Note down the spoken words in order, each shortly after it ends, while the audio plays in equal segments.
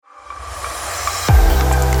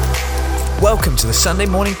Welcome to the Sunday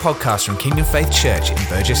morning podcast from Kingdom Faith Church in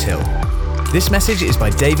Burgess Hill. This message is by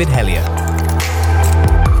David Hellier.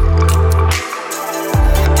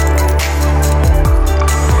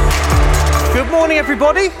 Good morning,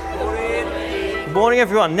 everybody. Good morning,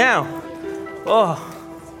 everyone. Now,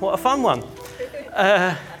 what a fun one.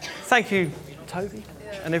 Thank you, Toby,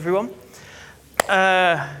 and everyone.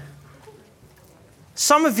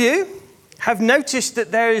 Some of you have noticed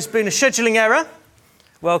that there has been a scheduling error.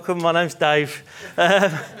 Welcome, my name's Dave.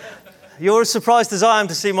 You're as surprised as I am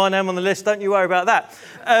to see my name on the list, don't you worry about that.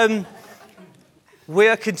 We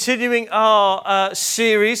are continuing our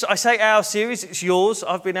series. I say our series, it's yours.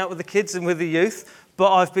 I've been out with the kids and with the youth,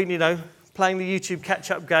 but I've been, playing the YouTube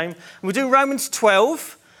catch-up game. And we're doing Romans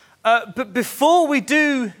 12, but before we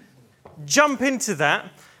do jump into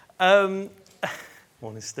that, morning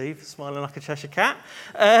Steve, smiling like a Cheshire cat,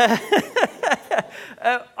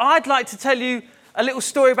 I'd like to tell you a little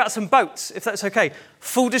story about some boats, if that's okay.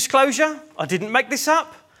 Full disclosure, I didn't make this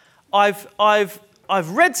up. I've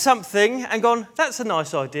read something and gone, that's a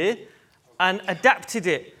nice idea, and adapted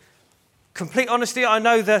it. Complete honesty, I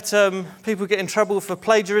know that people get in trouble for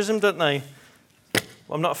plagiarism, don't they?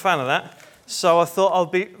 Well, I'm not a fan of that, so I thought I'll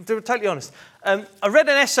be totally honest. I read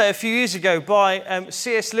an essay a few years ago by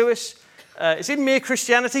C.S. Lewis. It's in Mere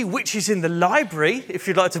Christianity, which is in the library, if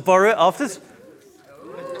you'd like to borrow it afterwards.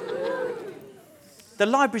 The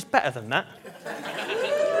library's better than that.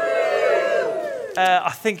 I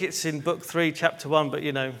think it's in book 3, chapter 1, but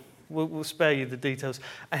we'll spare you the details.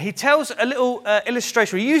 And he tells a little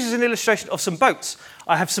illustration. He uses an illustration of some boats.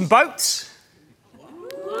 I have some boats.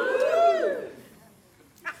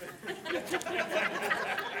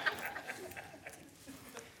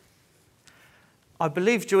 I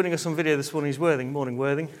believe joining us on video this morning is Worthing. Morning,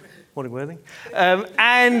 Worthing. Morning, Worthing.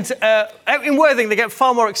 And out in Worthing, they get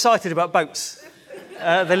far more excited about boats.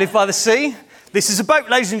 They live by the sea. This is a boat,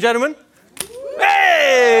 ladies and gentlemen.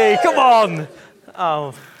 Hey, come on.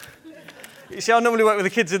 Oh. You see, I normally work with the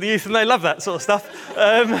kids and the youth, and they love that sort of stuff.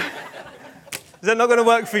 Is that not going to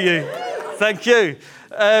work for you? Thank you.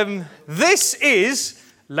 This is,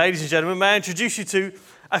 ladies and gentlemen, may I introduce you to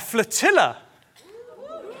a flotilla.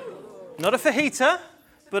 Not a fajita,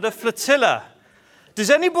 but a flotilla. Does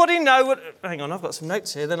anybody know what... Hang on, I've got some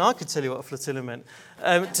notes here, then I could tell you what a flotilla meant.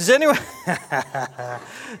 Does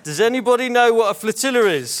anybody know what a flotilla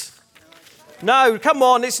is? No, come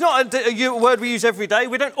on, it's not a word we use every day.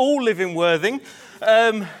 We don't all live in Worthing.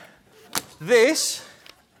 This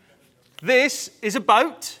is a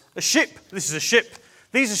boat, a ship. This is a ship.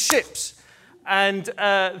 These are ships. And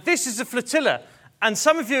this is a flotilla. And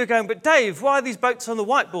some of you are going, but Dave, why are these boats on the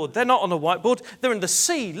whiteboard? They're not on the whiteboard. They're in the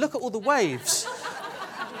sea. Look at all the waves.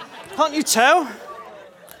 Can't you tell?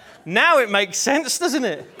 Now it makes sense, doesn't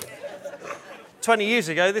it? 20 years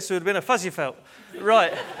ago, this would have been a fuzzy felt.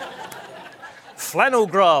 Right. Flannel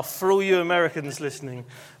graph for all you Americans listening.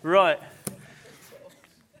 Right.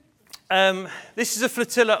 This is a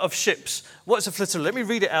flotilla of ships. What's a flotilla? Let me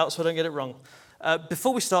read it out so I don't get it wrong.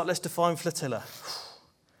 Before we start, let's define flotilla.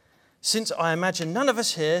 Since I imagine none of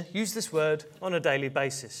us here use this word on a daily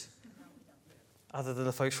basis, other than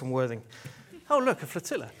the folks from Worthing. Oh, look, a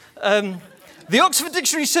flotilla. The Oxford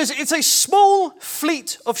Dictionary says it's a small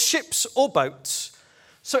fleet of ships or boats.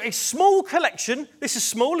 So a small collection, this is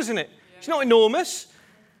small, isn't it? It's not enormous.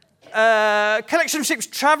 Collection of ships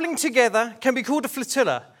travelling together can be called a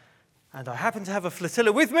flotilla. And I happen to have a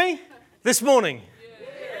flotilla with me this morning.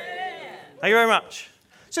 Thank you very much.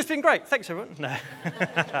 It's just been great. Thanks, everyone. No.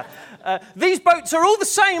 These boats are all the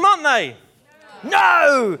same, aren't they?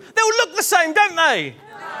 No! They all look the same, don't they?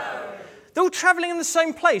 No. They're all travelling in the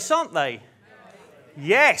same place, aren't they?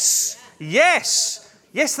 Yes. Yes,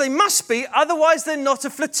 they must be. Otherwise, they're not a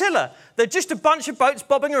flotilla. They're just a bunch of boats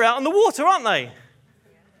bobbing around on the water, aren't they?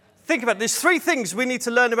 Think about it. There's 3 things we need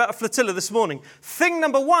to learn about a flotilla this morning. Thing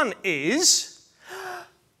number 1 is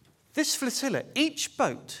this flotilla, each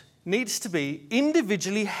boat needs to be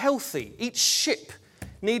individually healthy. Each ship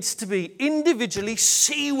needs to be individually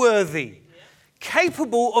seaworthy,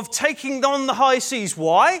 capable of taking on the high seas.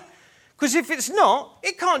 Why? Because if it's not,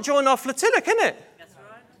 it can't join our flotilla, can it? That's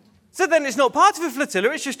right. So then it's not part of a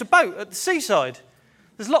flotilla, it's just a boat at the seaside.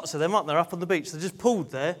 There's lots of them, aren't there, up on the beach? They're just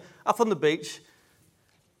pulled there, up on the beach.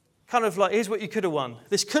 Kind of like, here's what you could have won.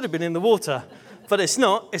 This could have been in the water, but it's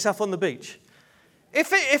not, it's up on the beach.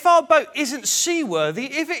 If our boat isn't seaworthy,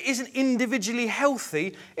 if it isn't individually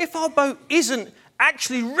healthy, if our boat isn't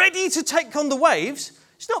actually ready to take on the waves,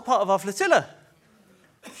 it's not part of our flotilla.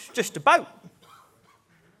 It's just a boat.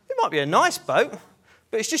 It might be a nice boat,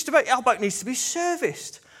 but it's just a boat. Our boat needs to be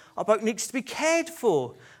serviced. Our boat needs to be cared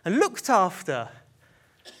for and looked after.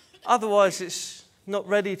 Otherwise, it's not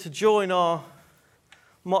ready to join our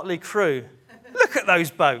motley crew. Look at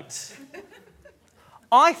those boats.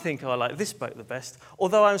 I think I like this boat the best,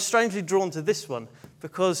 although I'm strangely drawn to this one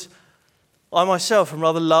because I myself am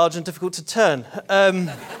rather large and difficult to turn.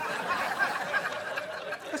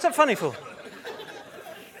 What's that funny for?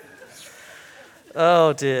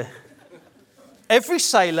 Oh dear. Every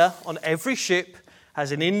sailor on every ship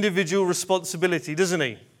has an individual responsibility, doesn't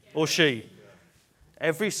he? Or she?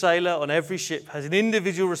 Every sailor on every ship has an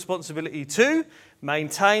individual responsibility to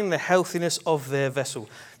maintain the healthiness of their vessel.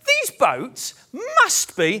 These boats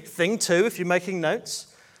must be, thing two, if you're making notes.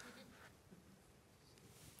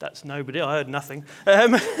 That's nobody, I heard nothing.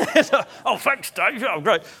 Oh, thanks, Dave. Oh,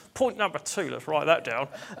 great. Point number two, let's write that down.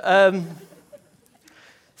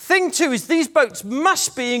 Thing two is these boats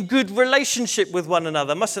must be in good relationship with one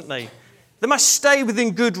another, mustn't they? They must stay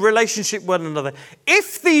within good relationship with one another.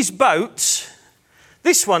 If these boats,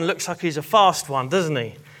 this one looks like he's a fast one, doesn't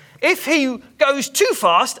he? If he goes too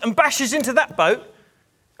fast and bashes into that boat,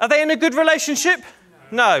 are they in a good relationship?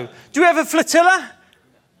 No. Do we have a flotilla?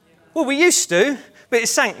 Well, we used to, but it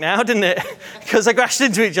sank now, didn't it? Because they crashed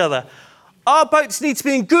into each other. Our boats need to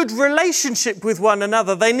be in good relationship with one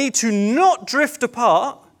another. They need to not drift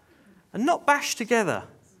apart and not bash together.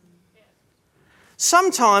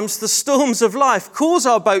 Sometimes the storms of life cause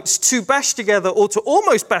our boats to bash together or to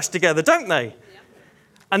almost bash together, don't they?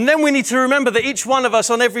 And then we need to remember that each one of us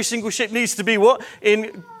on every single ship needs to be what?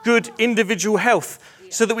 In good individual health.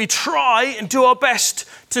 So that we try and do our best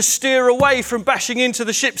to steer away from bashing into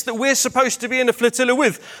the ships that we're supposed to be in a flotilla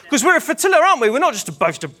with. Because we're a flotilla, aren't we? We're not just a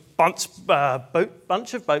bunch of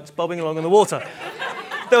boats bobbing along in the water.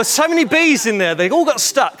 There were so many bees in there, they all got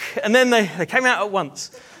stuck, and then they came out at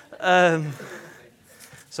once.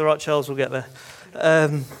 It's all right, Charles, we'll get there.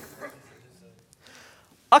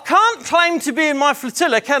 I can't claim to be in my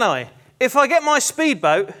flotilla, can I? If I get my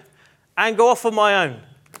speedboat and go off on my own.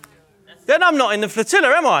 Then I'm not in the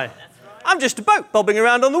flotilla, am I? I'm just a boat bobbing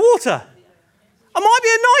around on the water. I might be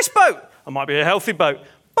a nice boat. I might be a healthy boat.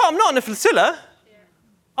 But I'm not in a flotilla.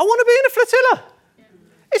 I want to be in a flotilla.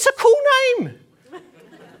 It's a cool name.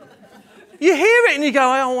 You hear it and you go,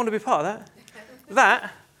 I want to be part of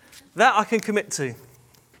that. That I can commit to.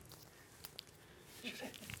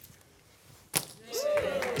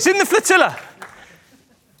 It's in the flotilla.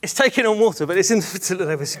 It's taking on water, but it's in the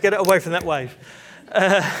flotilla. Let's get it away from that wave.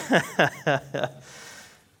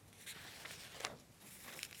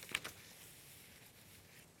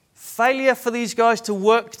 Failure for these guys to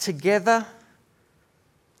work together,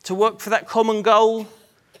 to work for that common goal,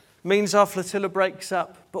 means our flotilla breaks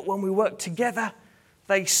up. But when we work together,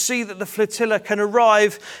 they see that the flotilla can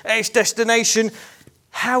arrive at its destination.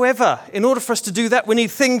 However, in order for us to do that, we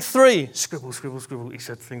need thing three. Scribble, scribble, scribble, he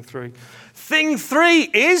said thing three. Thing three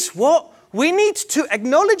is what? We need to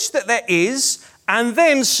acknowledge that there is and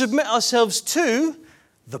then submit ourselves to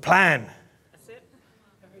the plan. That's it.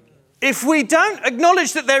 If we don't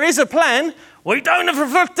acknowledge that there is a plan, we don't have a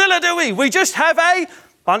flotilla, do we? We just have a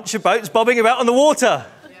bunch of boats bobbing about on the water,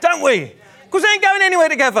 don't we? Because they ain't going anywhere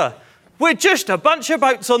together. We're just a bunch of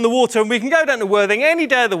boats on the water, and we can go down to Worthing any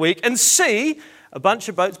day of the week and see a bunch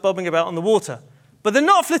of boats bobbing about on the water. But they're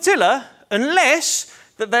not a flotilla unless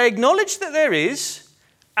that they acknowledge that there is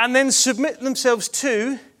and then submit themselves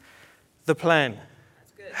to the plan.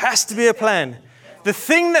 It has to be a plan. The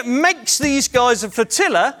thing that makes these guys a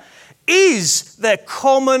flotilla is their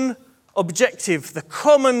common objective, the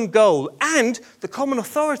common goal, and the common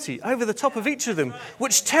authority over the top of each of them,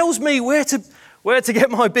 which tells me where to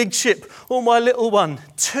get my big ship or my little one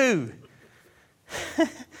to.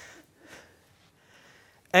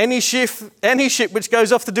 Any ship which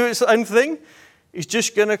goes off to do its own thing is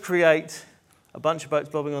just going to create a bunch of boats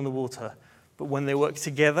bobbing on the water. But when they work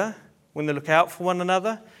together, when they look out for one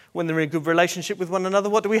another, when they're in a good relationship with one another,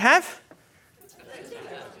 what do we have?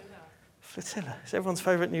 Flotilla. It's everyone's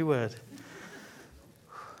favourite new word.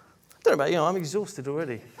 I don't know about you, I'm exhausted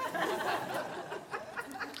already.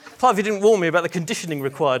 Part of you didn't warn me about the conditioning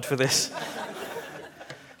required for this.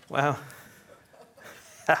 Wow.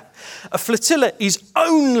 A flotilla is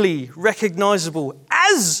only recognisable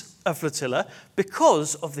as a flotilla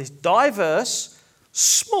because of this diverse,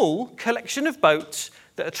 small collection of boats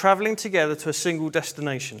that are travelling together to a single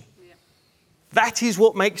destination. Yeah. That is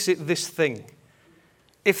what makes it this thing.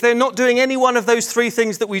 If they're not doing any one of those three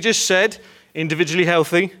things that we just said, individually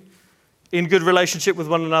healthy, in good relationship with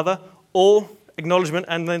one another, or acknowledgement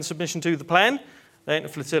and then submission to the plan, they ain't a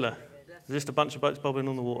flotilla. They're just a bunch of boats bobbing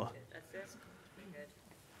on the water.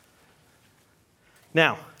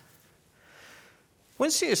 Now,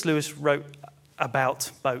 when C.S. Lewis wrote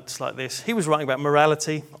about boats like this. He was writing about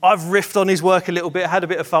morality. I've riffed on his work a little bit, had a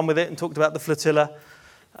bit of fun with it and talked about the flotilla.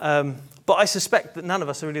 But I suspect that none of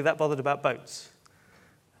us are really that bothered about boats.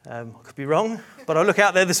 I could be wrong, but I look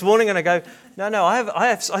out there this morning and I go, no,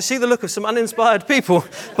 I see the look of some uninspired people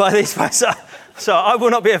by these boats. So I will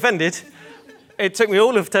not be offended. It took me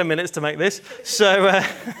all of 10 minutes to make this, so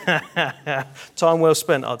time well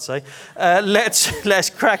spent, I'd say. Let's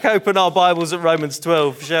crack open our Bibles at Romans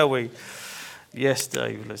 12, shall we? Yes,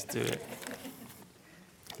 Dave, let's do it.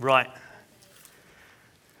 Right.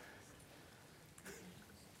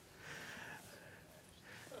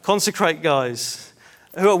 Consecrate, guys.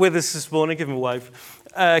 Who are with us this morning? Give them a wave.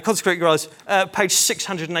 Consecrate, guys. Page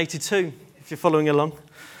 682, if you're following along,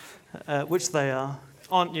 which they are,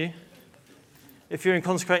 aren't you? If you're in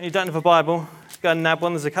Consecrate and you don't have a Bible, go and nab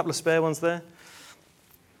one. There's a couple of spare ones there.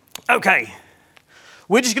 Okay.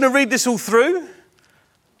 We're just going to read this all through.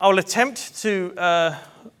 I'll attempt to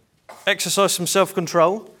exercise some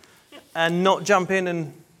self-control and not jump in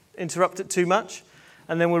and interrupt it too much.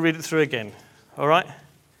 And then we'll read it through again. All right?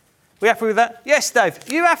 We happy with that? Yes, Dave.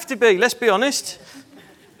 You have to be. Let's be honest.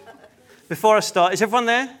 Before I start, is everyone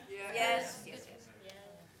there? Yes.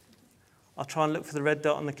 I'll try and look for the red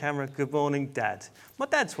dot on the camera. Good morning, Dad. My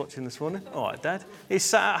dad's watching this morning. All right, Dad. He's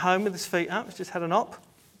sat at home with his feet up. He's just had an op.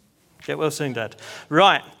 Get well soon, Dad.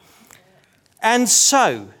 Right. And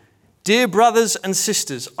so, dear brothers and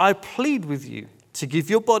sisters, I plead with you to give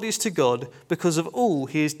your bodies to God because of all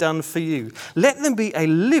he has done for you. Let them be a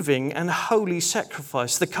living and holy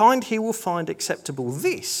sacrifice, the kind he will find acceptable.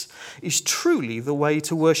 This is truly the way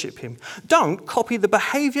to worship him. Don't copy the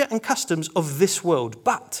behavior and customs of this world,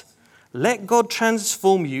 but let God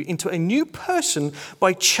transform you into a new person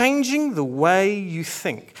by changing the way you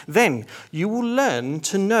think. Then you will learn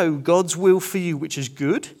to know God's will for you, which is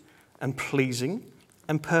good and pleasing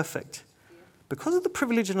and perfect. Because of the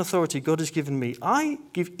privilege and authority God has given me, I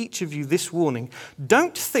give each of you this warning.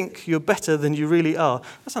 Don't think you're better than you really are.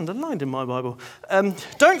 That's underlined in my Bible.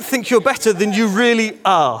 Don't think you're better than you really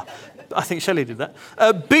are. I think Shelley did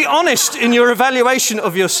that. Be honest in your evaluation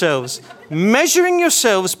of yourselves, measuring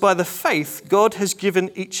yourselves by the faith God has given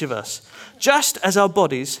each of us. Just as our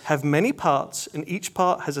bodies have many parts and each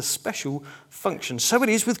part has a special function, so it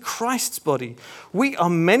is with Christ's body. We are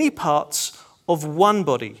many parts of one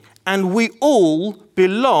body, and we all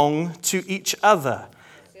belong to each other.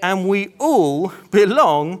 And we all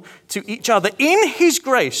belong to each other. In his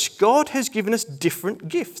grace, God has given us different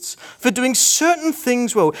gifts for doing certain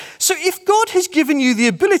things well. So if God has given you the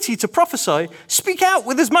ability to prophesy, speak out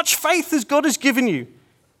with as much faith as God has given you.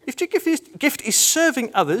 If your gift is serving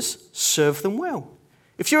others, serve them well.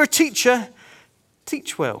 If you're a teacher,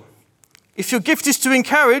 teach well. If your gift is to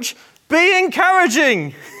encourage, be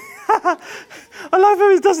encouraging. I love how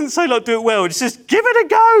it doesn't say like do it well. It says give it a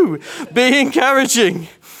go. Be encouraging.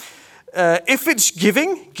 If it's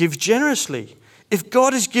giving, give generously. If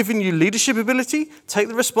God has given you leadership ability, take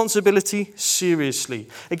the responsibility seriously.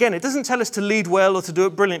 Again, it doesn't tell us to lead well or to do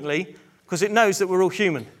it brilliantly because it knows that we're all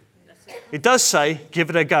human. It does say give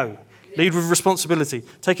it a go. Lead with responsibility.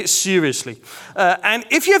 Take it seriously. And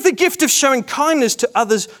if you have the gift of showing kindness to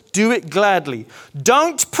others, do it gladly.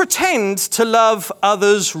 Don't pretend to love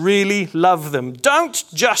others, really love them. Don't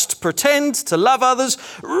just pretend to love others,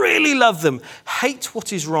 really love them. Hate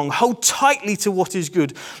what is wrong. Hold tightly to what is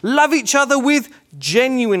good. Love each other with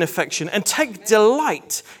genuine affection and take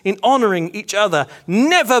delight in honoring each other.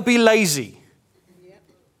 Never be lazy,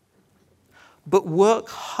 but work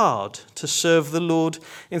hard to serve the Lord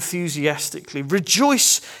enthusiastically.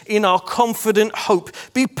 Rejoice in our confident hope.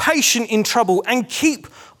 Be patient in trouble and keep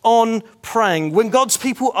on praying. When God's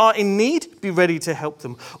people are in need, be ready to help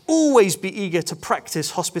them. Always be eager to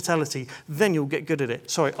practice hospitality. Then you'll get good at it.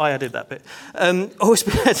 Sorry, I added that bit. Always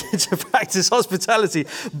be ready to practice hospitality.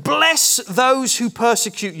 Bless those who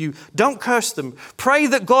persecute you. Don't curse them. Pray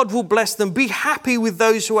that God will bless them. Be happy with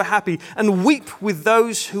those who are happy and weep with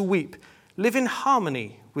those who weep. Live in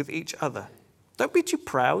harmony with each other. Don't be too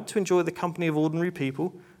proud to enjoy the company of ordinary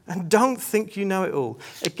people, and don't think you know it all.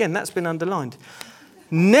 Again, that's been underlined.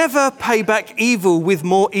 Never pay back evil with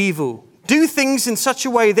more evil. Do things in such a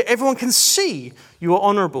way that everyone can see you are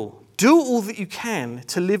honourable. Do all that you can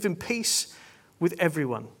to live in peace with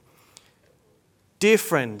everyone. Dear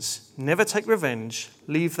friends, never take revenge.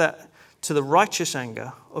 Leave that to the righteous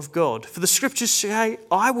anger of God. For the scriptures say,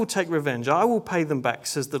 I will take revenge, I will pay them back,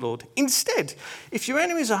 says the Lord. Instead, if your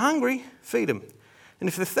enemies are hungry, feed them. And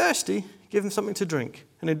if they're thirsty, give them something to drink.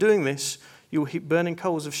 And in doing this, you will heap burning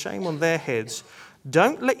coals of shame on their heads.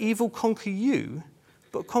 Don't let evil conquer you,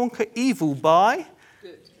 but conquer evil by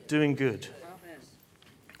doing good.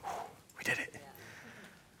 We did it.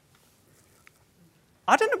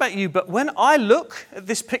 I don't know about you, but when I look at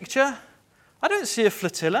this picture, I don't see a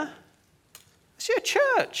flotilla. I see a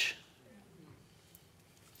church.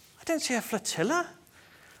 I don't see a flotilla.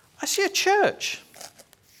 I see a church.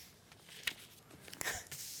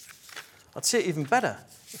 I'd see it even better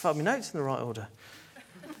if I had my notes in the right order.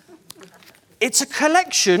 It's a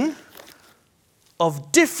collection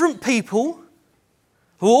of different people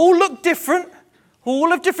who all look different, who all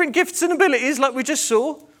have different gifts and abilities, like we just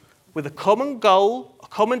saw, with a common goal, a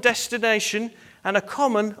common destination, and a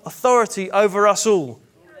common authority over us all.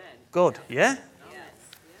 God, yeah?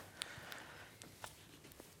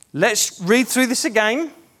 Let's read through this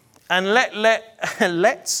again, and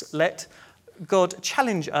let's let God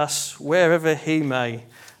challenge us wherever he may.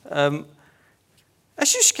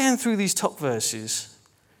 As you scan through these top verses,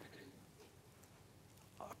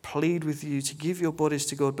 I plead with you to give your bodies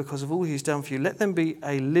to God because of all he's done for you. Let them be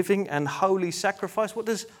a living and holy sacrifice. What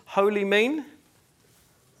does holy mean?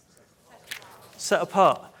 Set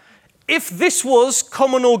apart. If this was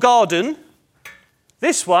common or garden,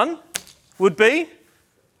 this one would be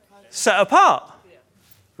set apart.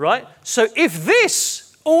 Right? So if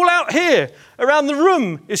this, all out here, around the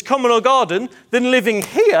room, is common or garden, then living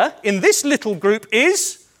here, in this little group,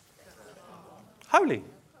 is holy.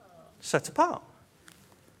 Set apart.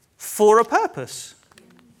 For a purpose.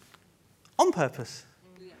 On purpose.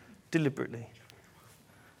 Deliberately.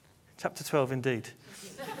 Chapter 12, indeed.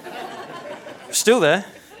 Still there.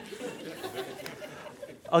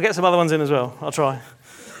 I'll get some other ones in as well. I'll try.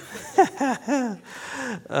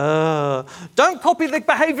 Don't copy the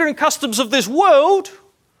behaviour and customs of this world,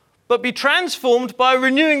 but be transformed by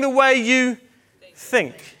renewing the way you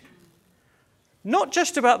think. Not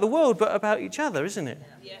just about the world, but about each other, isn't it?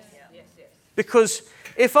 Yes. Because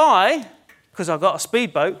if because I've got a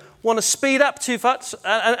speedboat, want to speed up too fast,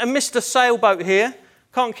 and Mr. Sailboat here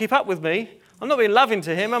can't keep up with me, I'm not being loving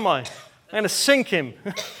to him, am I? I'm going to sink him.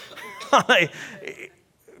 Because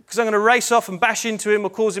I'm going to race off and bash into him or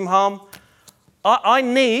cause him harm. I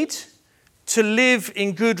need to live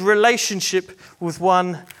in good relationship with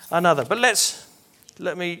one another. But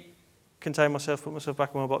let me contain myself, put myself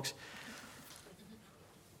back in my box.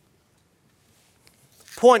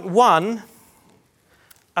 Point 1,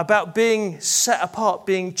 about being set apart,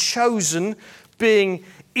 being chosen, being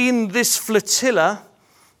in this flotilla,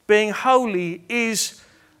 being holy, is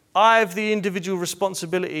I have the individual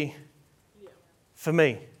responsibility for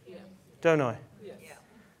me, don't I?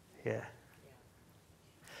 Yeah.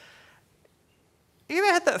 You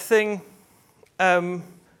ever had that thing, and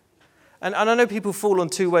I know people fall on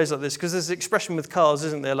two ways like this, because there's an expression with cars,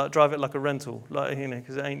 isn't there, like drive it like a rental, like,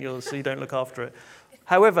 because it ain't yours, so you don't look after it.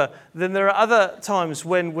 However, then there are other times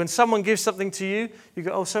when someone gives something to you, you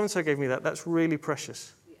go, oh, so-and-so gave me that, that's really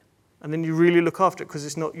precious. And then you really look after it because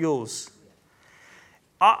it's not yours.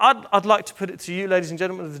 I'd like to put it to you, ladies and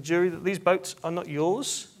gentlemen of the jury, that these boats are not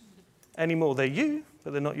yours anymore. They're you,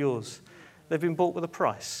 but they're not yours. They've been bought with a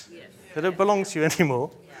price. They don't belong to you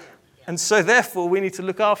anymore. And so therefore we need to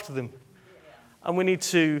look after them. And we need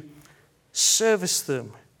to service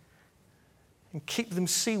them and keep them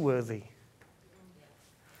seaworthy.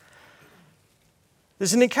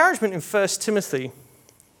 There's an encouragement in 1 Timothy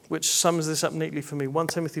which sums this up neatly for me. 1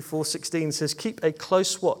 Timothy 4:16 says, keep a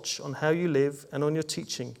close watch on how you live and on your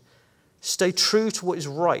teaching. Stay true to what is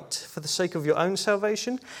right for the sake of your own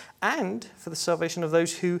salvation and for the salvation of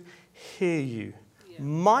those who hear you. Yeah.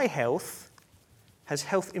 My health has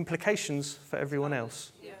health implications for everyone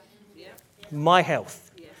else. Yeah. My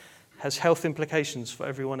health has health implications for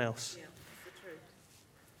everyone else.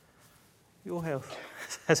 Your health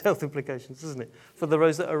has health implications, doesn't it? For the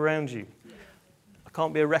roads that are around you. I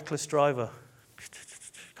can't be a reckless driver.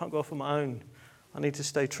 Can't go off on my own. I need to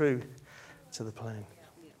stay true to the plan.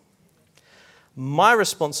 My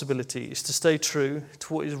responsibility is to stay true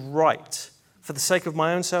to what is right for the sake of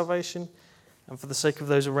my own salvation and for the sake of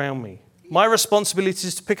those around me. My responsibility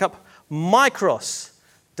is to pick up my cross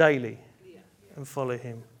daily and follow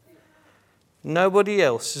him. Nobody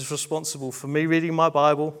else is responsible for me reading my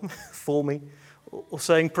Bible for me or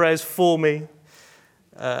saying prayers for me.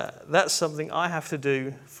 That's something I have to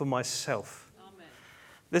do for myself. Amen.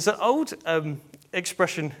 There's an old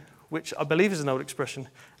expression, which I believe is an old expression,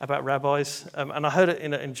 about rabbis, and I heard it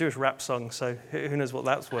in a Jewish rap song, so who knows what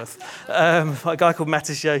that's worth. A guy called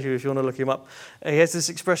Matis Yehu, if you want to look him up. He has this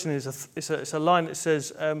expression, it's a line that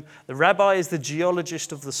says, the rabbi is the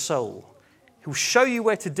geologist of the soul. He'll show you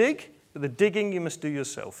where to dig, but the digging you must do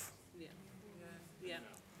yourself.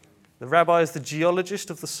 The rabbi is the geologist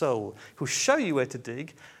of the soul. He'll show you where to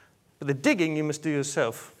dig, but the digging you must do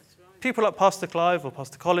yourself. Right. People like Pastor Clive or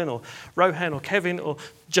Pastor Colin or Rohan or Kevin or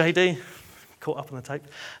JD, caught up on the tape.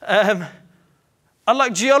 I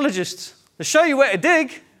like geologists. They show you where to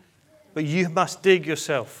dig, but you must dig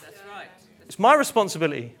yourself. That's right. It's my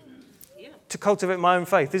responsibility to cultivate my own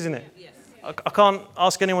faith, isn't it? Yes. I can't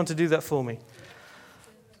ask anyone to do that for me.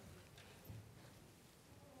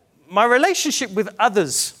 My relationship with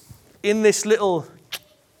others in this little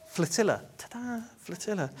flotilla. Ta-da,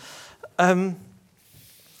 flotilla.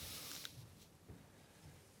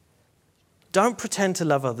 Don't pretend to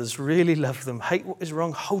love others. Really love them. Hate what is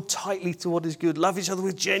wrong. Hold tightly to what is good. Love each other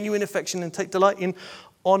with genuine affection and take delight in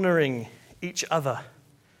honouring each other.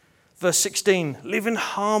 Verse 16, live in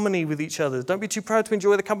harmony with each other. Don't be too proud to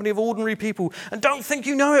enjoy the company of ordinary people. And don't think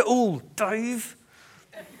you know it all, Dave.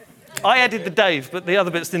 I added the Dave, but the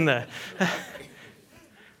other bit's in there.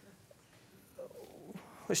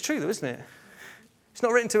 It's true though, isn't it? It's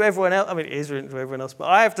not written to everyone else. I mean, it is written to everyone else, but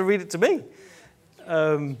I have to read it to me.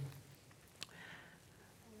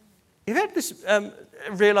 You've had this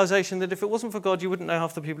realization that if it wasn't for God, you wouldn't know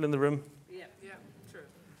half the people in the room. Yeah, true.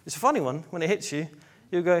 It's a funny one. When it hits you,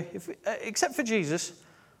 you go, except for Jesus,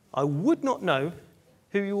 I would not know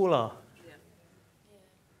who you all are.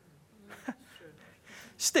 Yeah.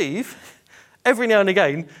 Steve, every now and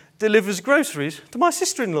again, delivers groceries to my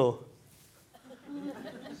sister-in-law.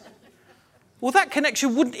 Well, that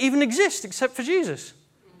connection wouldn't even exist except for Jesus.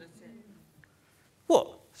 What?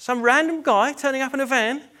 Some random guy turning up in a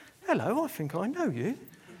van? Hello, I think I know you.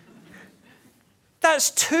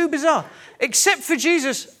 That's too bizarre. Except for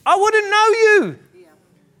Jesus, I wouldn't know you. Yeah,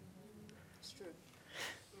 it's true.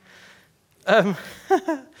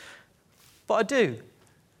 But I do.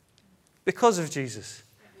 Because of Jesus.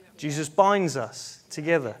 Jesus binds us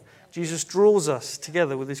together. Jesus draws us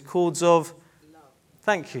together with his cords of Love.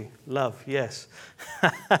 Thank you. Love, yes.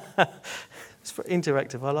 It's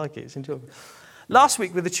interactive. I like it. It's enjoyable. Last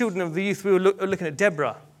week with the children of the youth, we were looking at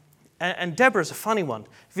Deborah. And Deborah's a funny one.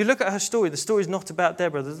 If you look at her story, the story's not about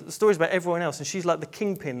Deborah. The story's about everyone else. And she's like the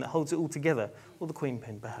kingpin that holds it all together. Or the queen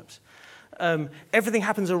pin, perhaps. Everything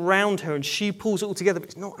happens around her and she pulls it all together. But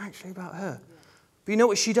it's not actually about her. But you know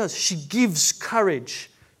what she does? She gives courage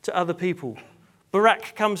to other people.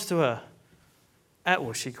 Barak comes to her.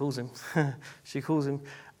 Well, she calls him. She calls him.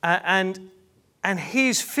 And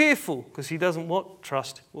he's fearful because he doesn't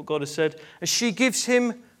trust what God has said. And she gives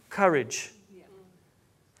him courage.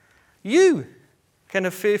 You can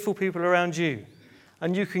have fearful people around you,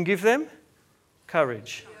 and you can give them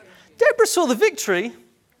courage. Deborah saw the victory,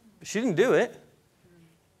 but she didn't do it.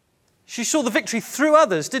 She saw the victory through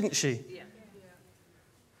others, didn't she?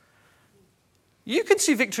 You can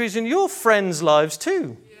see victories in your friends' lives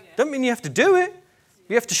too. Don't mean you have to do it.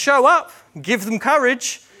 You have to show up, give them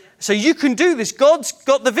courage. So you can do this. God's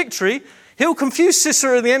got the victory. He'll confuse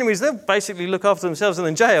Sisera and the enemies. They'll basically look after themselves and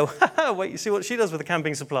in jail. Wait, you see what she does with the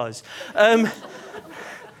camping supplies.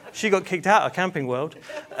 She got kicked out of Camping World.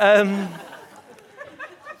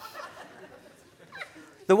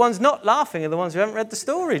 The ones not laughing are the ones who haven't read the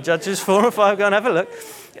story. Judges 4 and 5, go and have a look.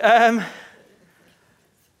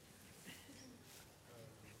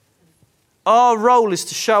 Our role is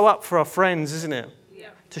to show up for our friends, isn't it?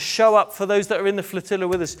 To show up for those that are in the flotilla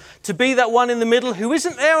with us. To be that one in the middle who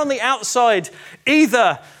isn't there on the outside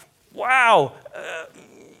either,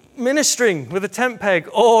 ministering with a tent peg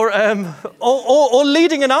or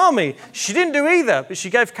leading an army. She didn't do either, but she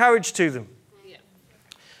gave courage to them. Yeah.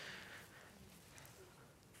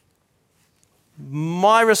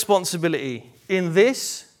 My responsibility in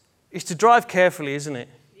this is to drive carefully, isn't it?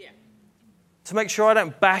 Yeah. To make sure I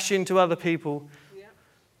don't bash into other people.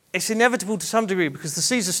 It's inevitable to some degree because the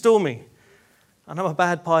seas are stormy and I'm a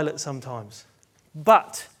bad pilot sometimes.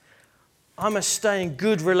 But I must stay in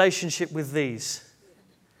good relationship with these.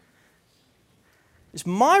 It's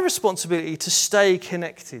my responsibility to stay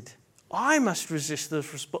connected. I must resist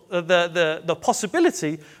the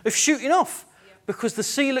possibility of shooting off because the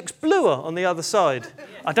sea looks bluer on the other side.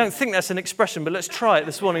 I don't think that's an expression, but let's try it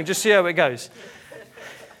this morning, just see how it goes.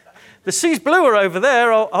 The sea's bluer over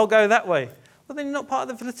there, I'll go that way. Well, then you're not part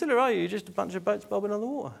of the flotilla, are you? You're just a bunch of boats bobbing on the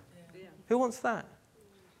water. Yeah. Who wants that?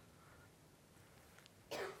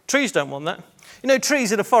 Trees don't want that. You know,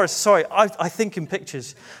 trees in a forest, sorry, I think in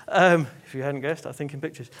pictures. If you hadn't guessed, I think in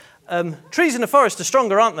pictures. Trees in a forest are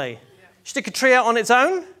stronger, aren't they? Yeah. Stick a tree out on its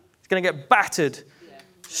own, it's going to get battered. Yeah.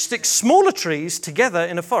 Stick smaller trees together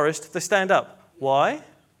in a forest, they stand up. Why?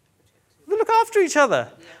 They look after each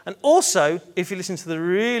other. Yeah. And also, if you listen to the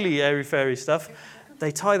really airy-fairy stuff,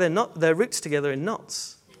 they tie their roots together in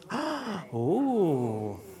knots.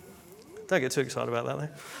 Ooh. Don't get too excited about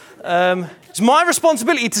that, though. It's my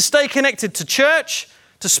responsibility to stay connected to church,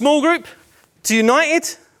 to small group, to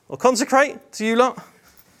United, or Consecrate, to you lot.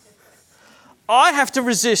 I have to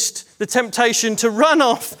resist the temptation to run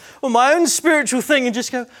off on my own spiritual thing and just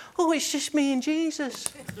go, oh, it's just me and Jesus.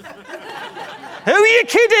 Who are you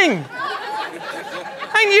kidding?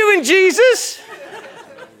 Ain't you and Jesus?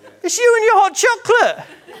 It's you and your hot chocolate.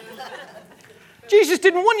 Jesus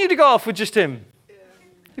didn't want you to go off with just him.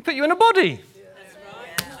 He put you in a body.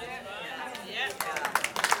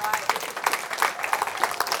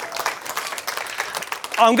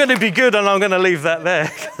 I'm going to be good and I'm going to leave that there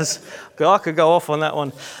because I could go off on that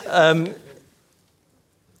one.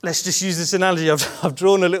 Let's just use this analogy. I've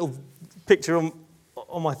drawn a little picture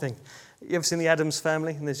on my thing. You ever seen the Addams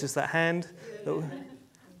Family? And there's just that hand.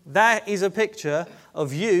 That is a picture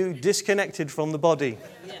of you disconnected from the body.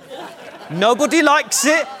 Nobody likes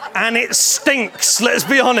it and it stinks, let's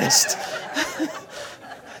be honest.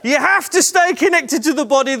 You have to stay connected to the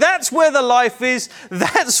body. That's where the life is.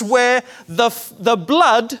 That's where the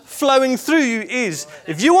blood flowing through you is.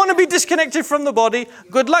 If you want to be disconnected from the body,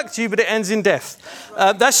 good luck to you, but it ends in death.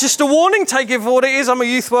 That's just a warning. Take it for what it is. I'm a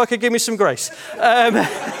youth worker. Give me some grace.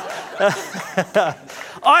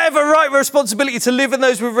 I have a right responsibility to live in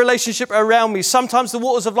those with relationship around me. Sometimes the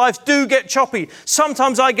waters of life do get choppy.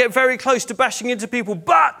 Sometimes I get very close to bashing into people,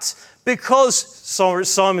 but because, sorry,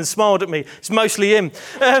 Simon smiled at me, it's mostly him,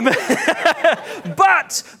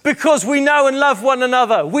 but because we know and love one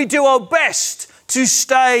another, we do our best to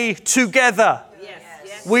stay together.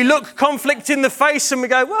 Yes. We look conflict in the face and we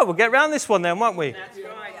go, well, we'll get around this one then, won't we? That's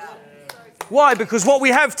right. Why? Because what we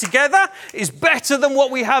have together is better than what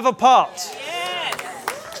we have apart. Yes.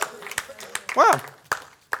 Wow.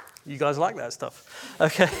 You guys like that stuff.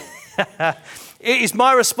 Okay. It is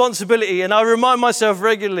my responsibility, and I remind myself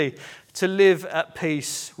regularly, to live at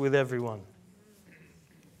peace with everyone.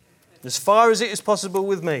 As far as it is possible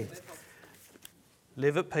with me,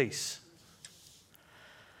 live at peace.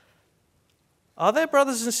 Are there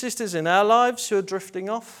brothers and sisters in our lives who are drifting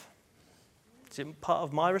off? Is it part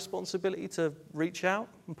of my responsibility to reach out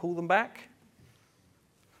and pull them back?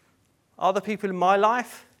 Are there people in my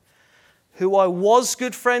life who I was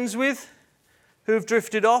good friends with who have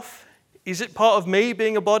drifted off? Is it part of me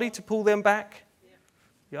being a body to pull them back?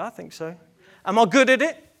 Yeah, I think so. Am I good at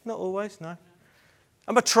it? Not always, no.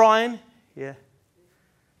 Am I trying? Yeah.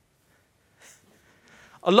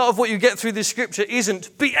 A lot of what you get through this scripture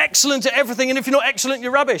isn't be excellent at everything, and if you're not excellent,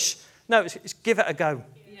 you're rubbish. No, it's give it a go.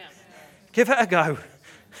 Yeah. Give it a go.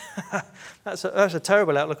 That's a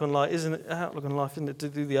terrible outlook on life, isn't it? Outlook on life, isn't it, to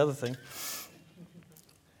do the other thing?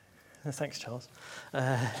 Thanks, Charles.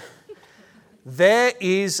 There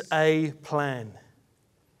is a plan.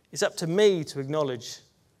 It's up to me to acknowledge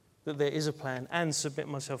that there is a plan and submit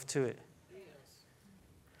myself to it. Yes.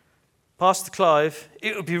 Pastor Clive,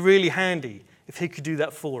 it would be really handy if he could do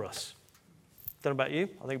that for us. Don't know about you.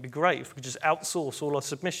 I think it'd be great if we could just outsource all our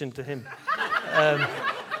submission to him.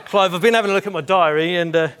 Clive, I've been having a look at my diary,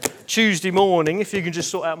 and Tuesday morning, if you can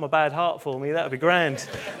just sort out my bad heart for me, that would be grand.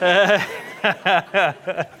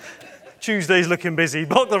 Tuesday's looking busy.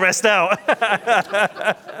 Block the rest out.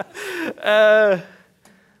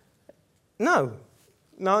 No,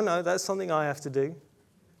 that's something I have to do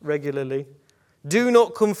regularly. Do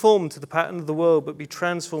not conform to the pattern of the world, but be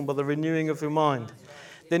transformed by the renewing of your mind.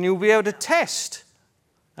 Then you'll be able to test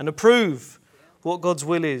and approve what God's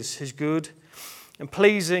will is, his good and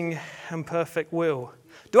pleasing and perfect will.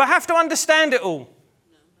 Do I have to understand it all?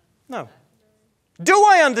 No. Do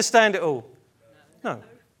I understand it all? No.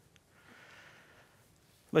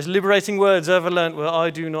 Most liberating words I ever learnt were, I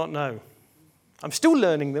do not know. I'm still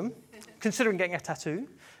learning them, considering getting a tattoo.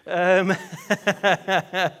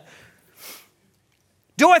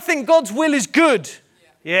 Do I think God's will is good?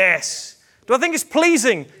 Yes. Do I think it's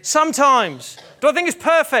pleasing? Sometimes. Do I think it's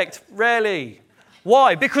perfect? Rarely.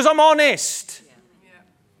 Why? Because I'm honest.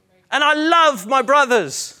 And I love my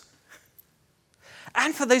brothers.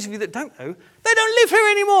 And for those of you that don't know, they don't live here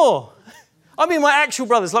anymore. I mean, my actual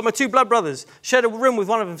brothers, like my two blood brothers, shared a room with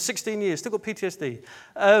one of them for 16 years, still got PTSD.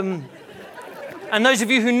 And those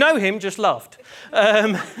of you who know him just laughed.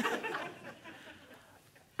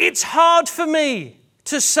 It's hard for me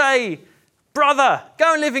to say, brother,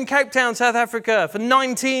 go and live in Cape Town, South Africa for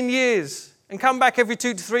 19 years and come back every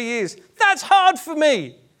 2 to 3 years. That's hard for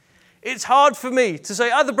me. It's hard for me to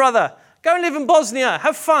say, other brother, go and live in Bosnia,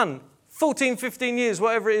 have fun, 14, 15 years,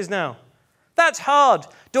 whatever it is now. That's hard.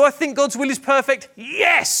 Do I think God's will is perfect?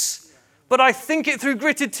 Yes. But I think it through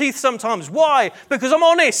gritted teeth sometimes. Why? Because I'm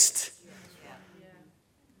honest.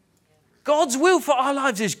 God's will for our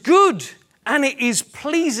lives is good, and it is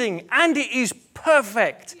pleasing, and it is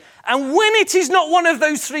perfect. And when it is not one of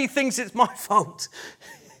those three things, it's my fault.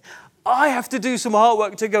 I have to do some hard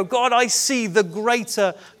work to go, God, I see the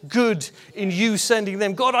greater good in you sending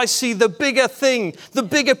them. God, I see the bigger thing, the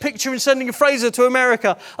bigger picture in sending Fraser to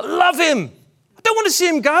America. I love him. I don't want to see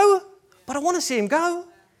him go, but I want to see him go.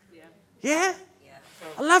 Yeah?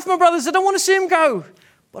 I love my brothers. I don't want to see him go,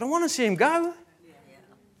 but I want to see him go.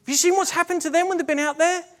 Have you seen what's happened to them when they've been out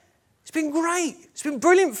there? It's been great. It's been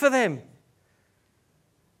brilliant for them.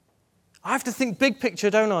 I have to think big picture,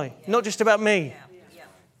 don't I? Not just about me.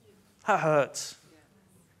 That hurts.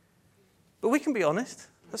 But we can be honest.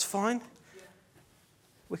 That's fine.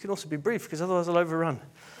 We can also be brief, because otherwise I'll overrun.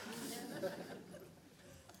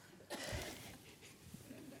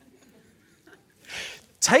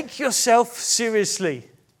 Take yourself seriously.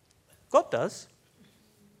 God does.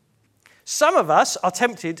 Some of us are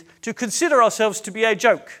tempted to consider ourselves to be a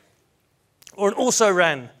joke, or an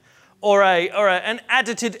also-ran, or an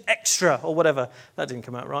additive extra, or whatever. That didn't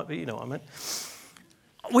come out right, but you know what I meant.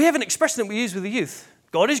 We have an expression that we use with the youth.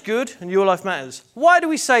 God is good and your life matters. Why do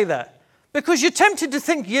we say that? Because you're tempted to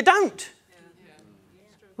think you don't.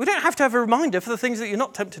 We don't have to have a reminder for the things that you're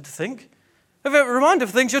not tempted to think. We have a reminder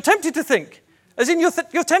for things you're tempted to think. As in you're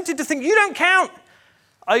tempted to think you don't count.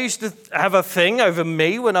 I used to have a thing over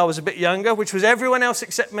me when I was a bit younger, which was everyone else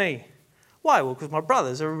except me. Why? Well, because my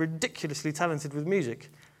brothers are ridiculously talented with music.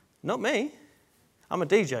 Not me. I'm a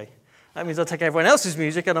DJ. That means I'll take everyone else's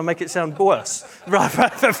music and I'll make it sound worse. Right,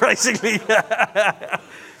 basically.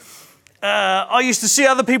 I used to see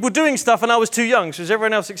other people doing stuff and I was too young, so it was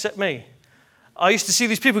everyone else except me. I used to see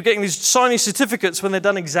these people getting these shiny certificates when they're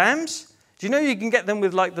done exams. Do you know you can get them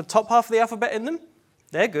with like the top half of the alphabet in them?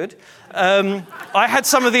 They're good. I had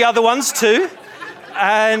some of the other ones too.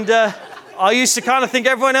 And I used to kind of think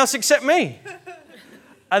everyone else except me.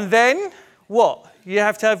 And then what? You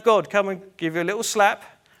have to have God come and give you a little slap.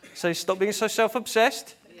 So stop being so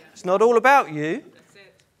self-obsessed. It's not all about you. That's it.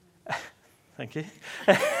 Thank you.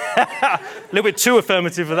 A little bit too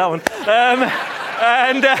affirmative for that one.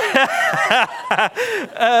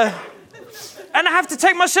 And I have to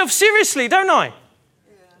take myself seriously, don't I?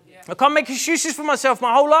 I can't make excuses for myself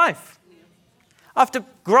my whole life. I have to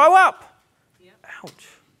grow up. Ouch.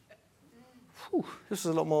 Whew, this is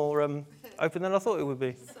a lot more open than I thought it would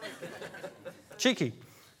be. Cheeky.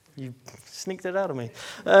 You sneaked it out of me.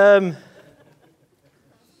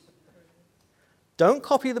 Don't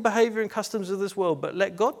copy the behavior and customs of this world, but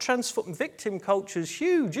let God transform. Victim culture is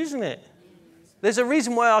huge, isn't it? There's a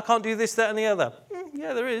reason why I can't do this, that, and the other.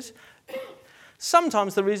 Yeah, there is.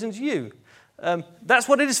 Sometimes the reason's you. That's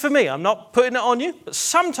what it is for me. I'm not putting it on you, but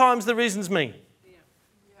sometimes the reason's me.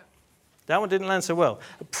 That one didn't land so well.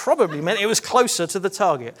 It probably meant it was closer to the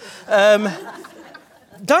target.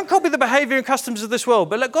 Don't copy the behavior and customs of this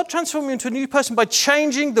world, but let God transform you into a new person by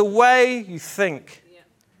changing the way you think.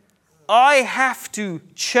 I have to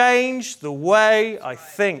change the way I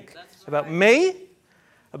think about me,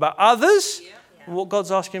 about others, and what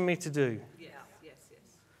God's asking me to do.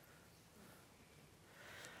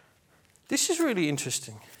 This is really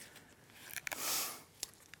interesting.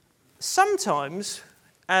 Sometimes,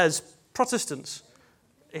 as Protestants,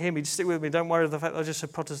 hear me, stick with me, don't worry about the fact that I just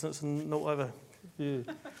said Protestants and not whatever.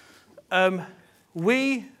 Yeah.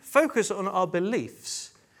 We focus on our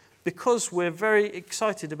beliefs because we're very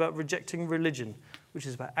excited about rejecting religion, which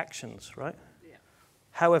is about actions, right? Yeah.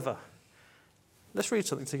 However, let's read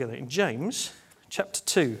something together. In James chapter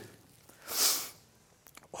 2.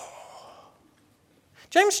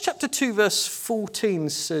 James chapter 2 verse 14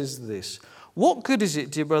 says this. What good is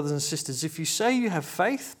it, dear brothers and sisters, if you say you have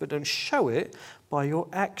faith but don't show it by your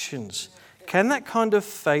actions? Can that kind of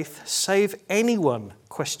faith save anyone? ?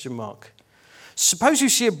 Suppose you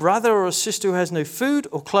see a brother or a sister who has no food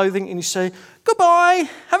or clothing and you say, goodbye,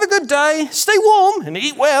 have a good day, stay warm and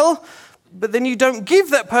eat well, but then you don't give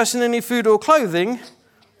that person any food or clothing,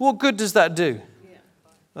 what good does that do?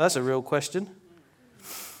 Well, that's a real question.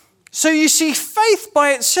 So you see, faith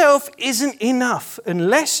by itself isn't enough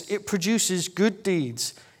unless it produces good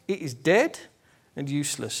deeds. It is dead and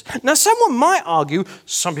useless. Now, someone might argue,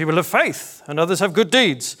 some people have faith and others have good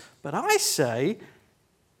deeds. But I say,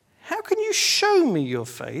 how can you show me your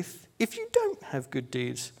faith if you don't have good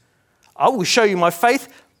deeds? I will show you my faith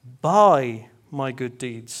by my good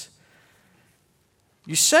deeds.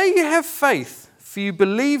 You say you have faith, for you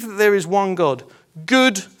believe that there is one God.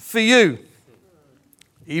 Good for you.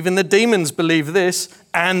 Even the demons believe this,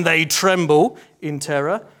 and they tremble in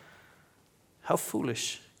terror. How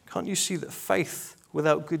foolish. Can't you see that faith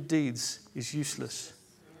without good deeds is useless?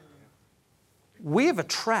 We have a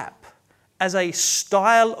trap as a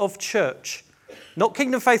style of church, not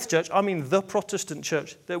Kingdom Faith Church, I mean the Protestant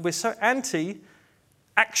church, that we're so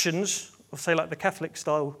anti-actions or say like the Catholic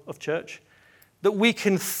style of church, that we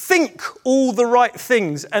can think all the right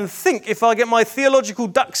things and think if I get my theological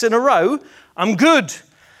ducks in a row, I'm good.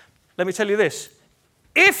 Let me tell you this.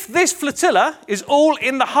 If this flotilla is all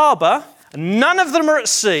in the harbour, and none of them are at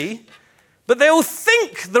sea, but they all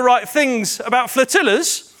think the right things about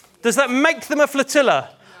flotillas, does that make them a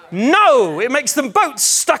flotilla? No, it makes them boats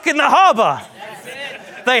stuck in the harbour.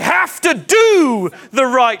 They have to do the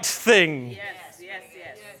right thing. Yes.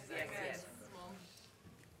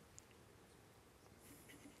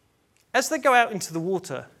 As they go out into the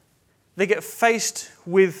water, they get faced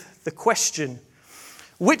with the question,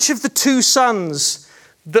 which of the two sons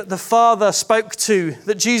that the Father spoke to,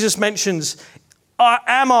 that Jesus mentions,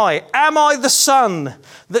 am I the son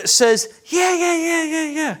that says,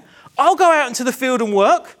 yeah, I'll go out into the field and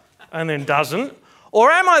work, and then doesn't?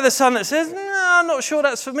 Or am I the son that says, no, I'm not sure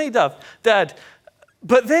that's for me, Dad,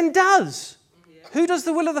 but then does? Who does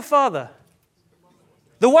the will of the Father?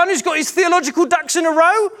 The one who's got his theological ducks in a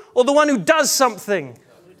row, or the one who does something?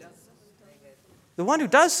 The one who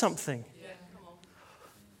does something.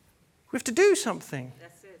 We have to do something.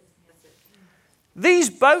 That's it.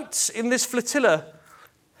 These boats in this flotilla,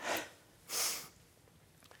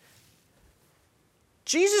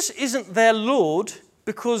 Jesus isn't their Lord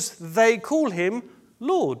because they call him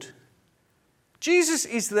Lord. Jesus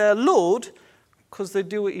is their Lord because they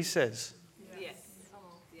do what he says. Yes.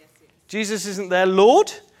 Jesus isn't their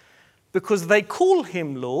Lord because they call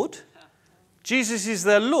him Lord. Jesus is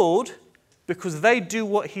their Lord because they do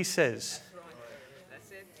what he says.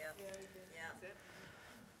 That's it.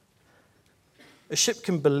 A ship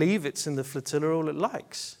can believe it's in the flotilla all it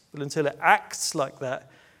likes, but until it acts like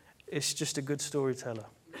that, it's just a good storyteller.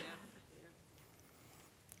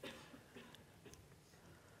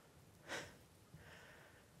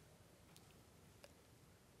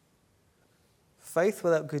 Faith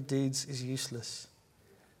without good deeds is useless.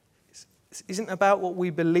 It isn't about what we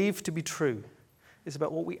believe to be true. It's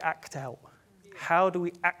about what we act out. How do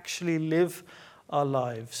we actually live our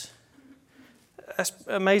lives? That's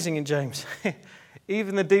amazing in James.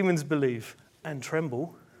 Even the demons believe and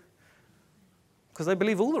tremble because they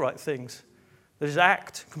believe all the right things. They just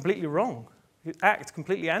act completely wrong. Act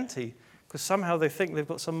completely anti because somehow they think they've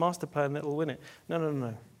got some master plan that will win it.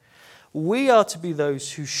 No. We are to be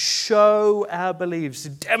those who show our beliefs, to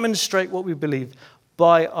demonstrate what we believe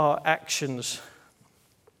by our actions.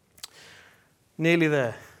 Nearly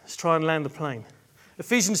there. Let's try and land the plane.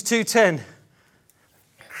 Ephesians 2:10.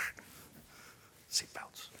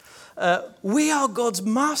 Seatbelts. We are God's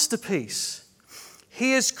masterpiece.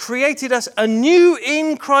 He has created us anew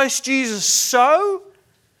in Christ Jesus so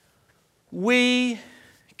we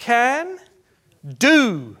can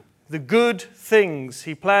do the good things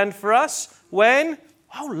he planned for us when?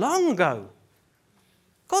 Oh, long ago.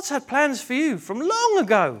 God's had plans for you from long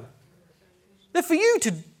ago. They're for you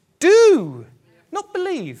to do, not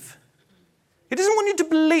believe. He doesn't want you to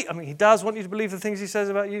believe. I mean, he does want you to believe the things he says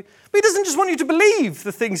about you, but he doesn't just want you to believe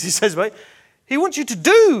the things he says about you. He wants you to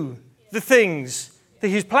do the things that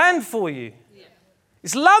he's planned for you.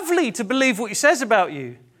 It's lovely to believe what he says about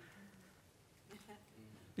you.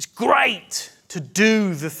 It's great to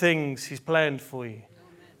do the things he's planned for you.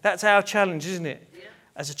 That's our challenge, isn't it?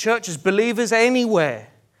 As a church, as believers anywhere,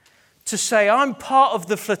 to say, I'm part of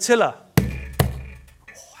the flotilla. Oh,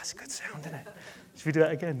 that's a good sound, isn't it? Should we do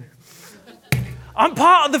that again? I'm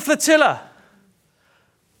part of the flotilla.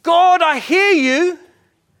 God, I hear you,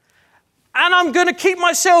 and I'm going to keep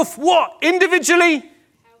myself, what? Individually?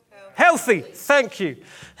 Healthy. Thank you.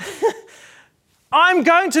 I'm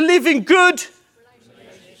going to live in good,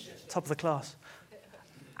 top of the class.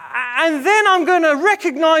 And then I'm going to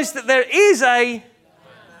recognize that there is I'm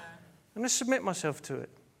going to submit myself to it.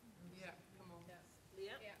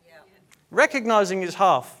 Recognizing is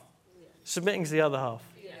half. Submitting is the other half.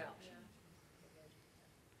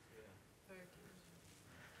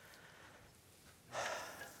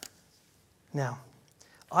 Now,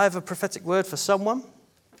 I have a prophetic word for someone.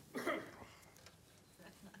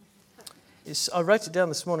 I wrote it down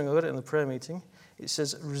this morning. I got it in the prayer meeting. It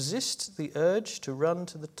says, resist the urge to run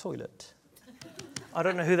to the toilet. I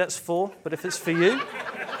don't know who that's for, but if it's for you.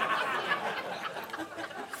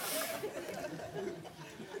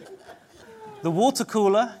 The water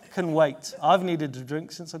cooler can wait. I've needed a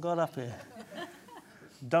drink since I got up here.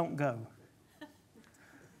 Don't go.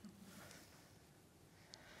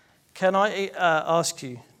 Can I ask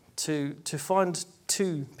you to find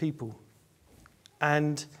two people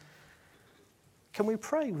and can we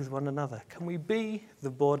pray with one another? Can we be the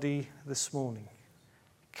body this morning?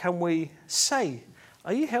 Can we say,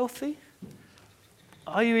 are you healthy?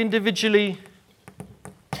 Are you individually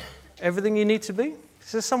everything you need to be?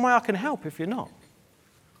 Is there some way I can help if you're not?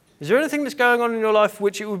 Is there anything that's going on in your life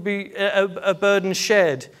which it would be a burden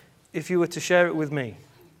shared if you were to share it with me?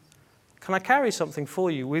 Can I carry something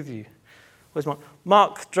for you with you? Where's Mark?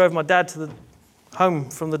 Mark drove my dad to home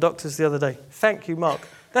from the doctors the other day. Thank you, Mark.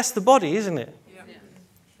 That's the body, isn't it? Yeah.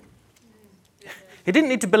 He didn't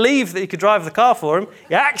need to believe that he could drive the car for him.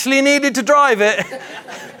 He actually needed to drive it.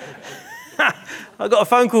 I got a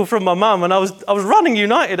phone call from my mum, and I was running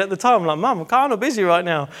United at the time. I'm like, Mum, I'm kind of busy right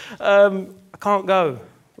now. I can't go.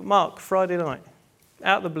 But Mark, Friday night,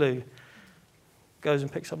 out of the blue, goes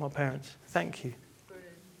and picks up my parents. Thank you.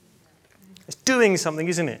 It's doing something,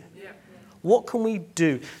 isn't it? Yeah. What can we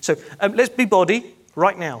do? So let's be body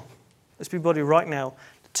right now. Let's be body right now.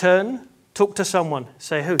 Turn, talk to someone.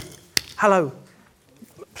 Say who? Hello.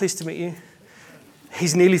 Pleased to meet you.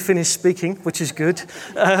 He's nearly finished speaking, which is good.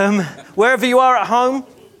 Wherever you are at home,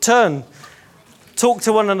 turn. Talk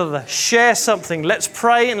to one another. Share something. Let's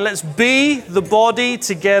pray and let's be the body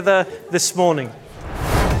together this morning.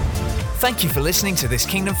 Thank you for listening to this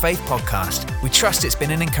Kingdom Faith podcast. We trust it's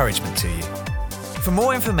been an encouragement to you. For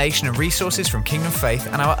more information and resources from Kingdom Faith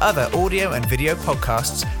and our other audio and video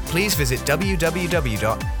podcasts, please visit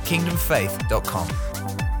www.kingdomfaith.com.